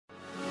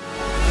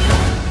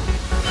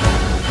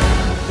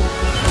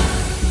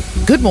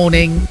Good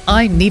morning,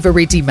 I'm Niva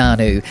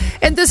Retimanu,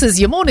 and this is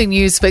your morning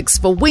news fix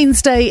for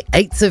Wednesday,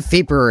 8th of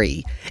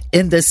February.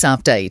 In this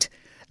update,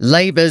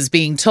 Labour's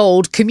being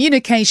told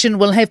communication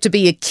will have to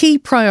be a key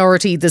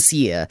priority this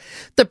year.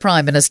 The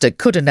Prime Minister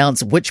could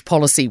announce which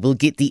policy will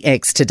get the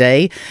axe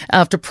today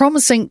after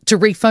promising to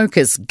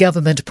refocus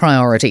government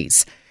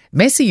priorities.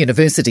 Massey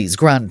University's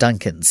Grant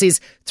Duncan says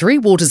Three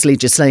Waters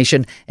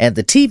legislation and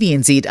the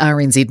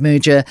TVNZ-RNZ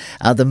merger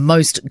are the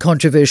most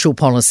controversial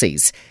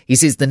policies. He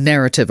says the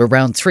narrative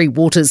around Three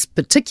Waters,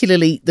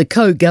 particularly the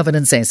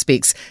co-governance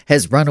aspects,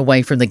 has run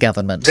away from the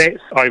government. That's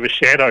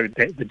overshadowed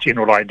that the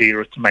general idea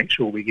is to make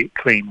sure we get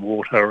clean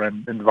water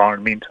and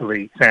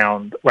environmentally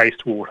sound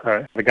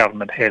wastewater. The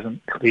government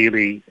hasn't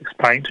clearly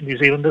explained to New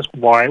Zealanders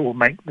why it will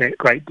make that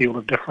great deal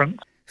of difference.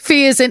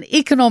 Fears an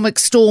economic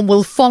storm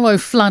will follow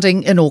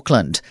flooding in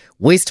Auckland.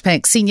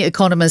 Westpac senior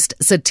economist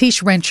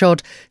Satish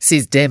Ranchod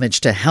says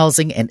damage to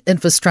housing and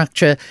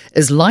infrastructure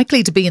is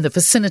likely to be in the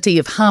vicinity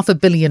of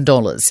 $500 million.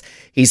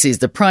 He says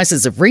the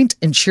prices of rent,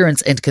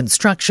 insurance and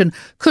construction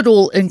could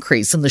all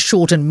increase in the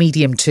short and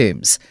medium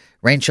terms.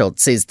 Ranchod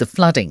says the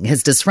flooding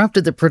has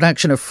disrupted the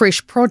production of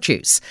fresh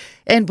produce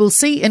and will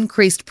see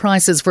increased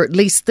prices for at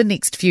least the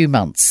next few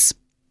months.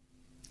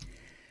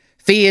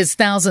 Fears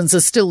thousands are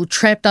still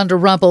trapped under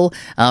rubble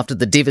after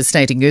the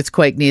devastating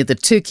earthquake near the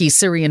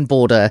Turkey-Syrian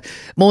border.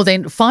 More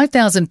than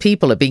 5,000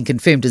 people have been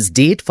confirmed as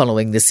dead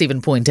following the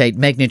 7.8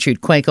 magnitude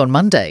quake on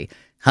Monday.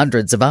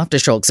 Hundreds of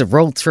aftershocks have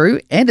rolled through,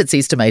 and it's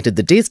estimated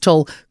the death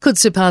toll could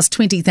surpass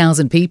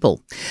 20,000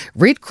 people.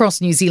 Red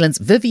Cross New Zealand's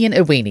Vivian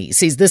Iwini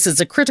says this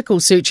is a critical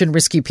search and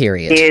rescue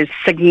period. There's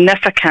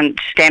significant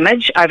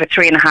damage. Over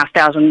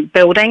 3,500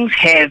 buildings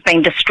have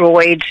been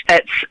destroyed.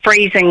 It's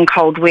freezing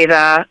cold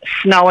weather,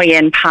 snowy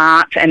in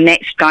parts, and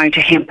that's going to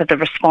hamper the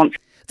response.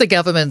 The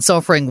government's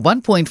offering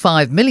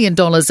 $1.5 million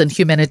in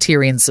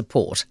humanitarian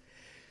support.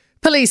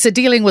 Police are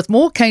dealing with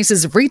more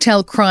cases of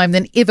retail crime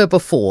than ever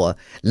before.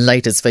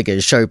 Latest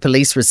figures show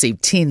police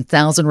received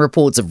 10,000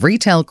 reports of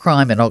retail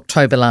crime in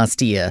October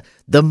last year,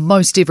 the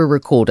most ever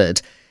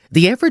recorded.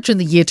 The average in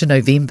the year to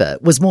November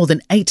was more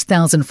than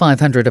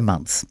 8,500 a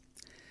month.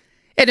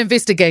 An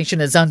investigation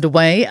is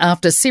underway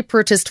after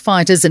separatist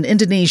fighters in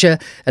Indonesia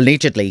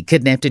allegedly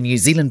kidnapped a New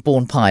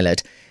Zealand-born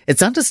pilot.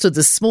 It's understood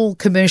the small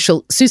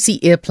commercial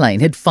Susi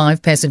airplane had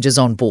 5 passengers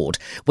on board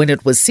when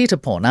it was set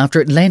upon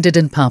after it landed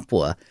in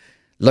Papua.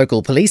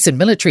 Local police and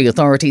military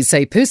authorities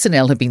say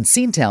personnel have been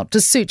sent out to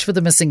search for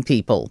the missing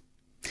people.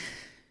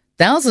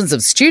 Thousands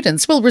of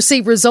students will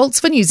receive results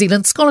for New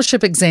Zealand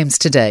scholarship exams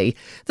today.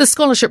 The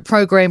scholarship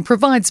program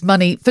provides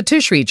money for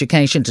tertiary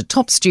education to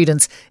top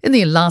students in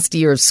their last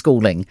year of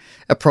schooling.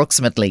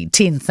 Approximately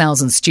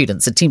 10,000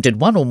 students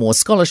attempted one or more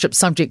scholarship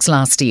subjects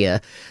last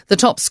year. The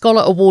top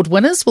scholar award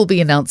winners will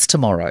be announced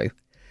tomorrow.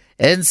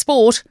 In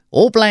sport,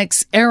 All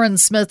Blacks Aaron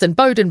Smith and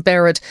Beauden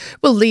Barrett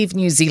will leave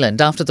New Zealand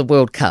after the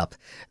World Cup.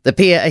 The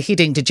pair are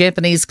heading to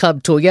Japanese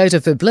club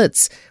Toyota for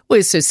Blitz,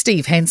 where Sir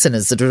Steve Hansen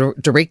is the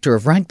director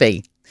of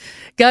rugby.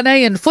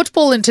 Ghanaian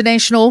football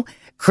international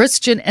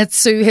Christian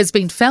Atsu has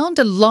been found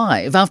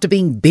alive after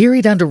being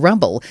buried under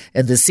rubble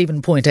in the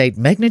 7.8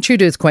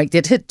 magnitude earthquake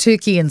that hit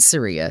Turkey and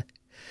Syria.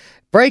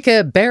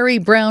 Breaker Barry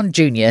Brown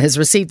Jr. has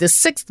received the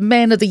 6th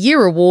Man of the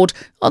Year award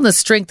on the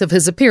strength of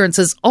his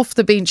appearances off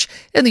the bench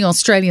in the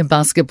Australian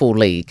Basketball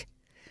League.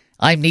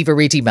 I'm Niva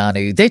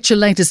Retimanu. That's your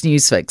latest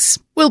news fix.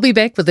 We'll be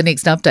back with the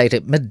next update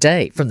at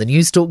midday from the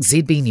Newstalk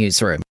ZB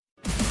Newsroom.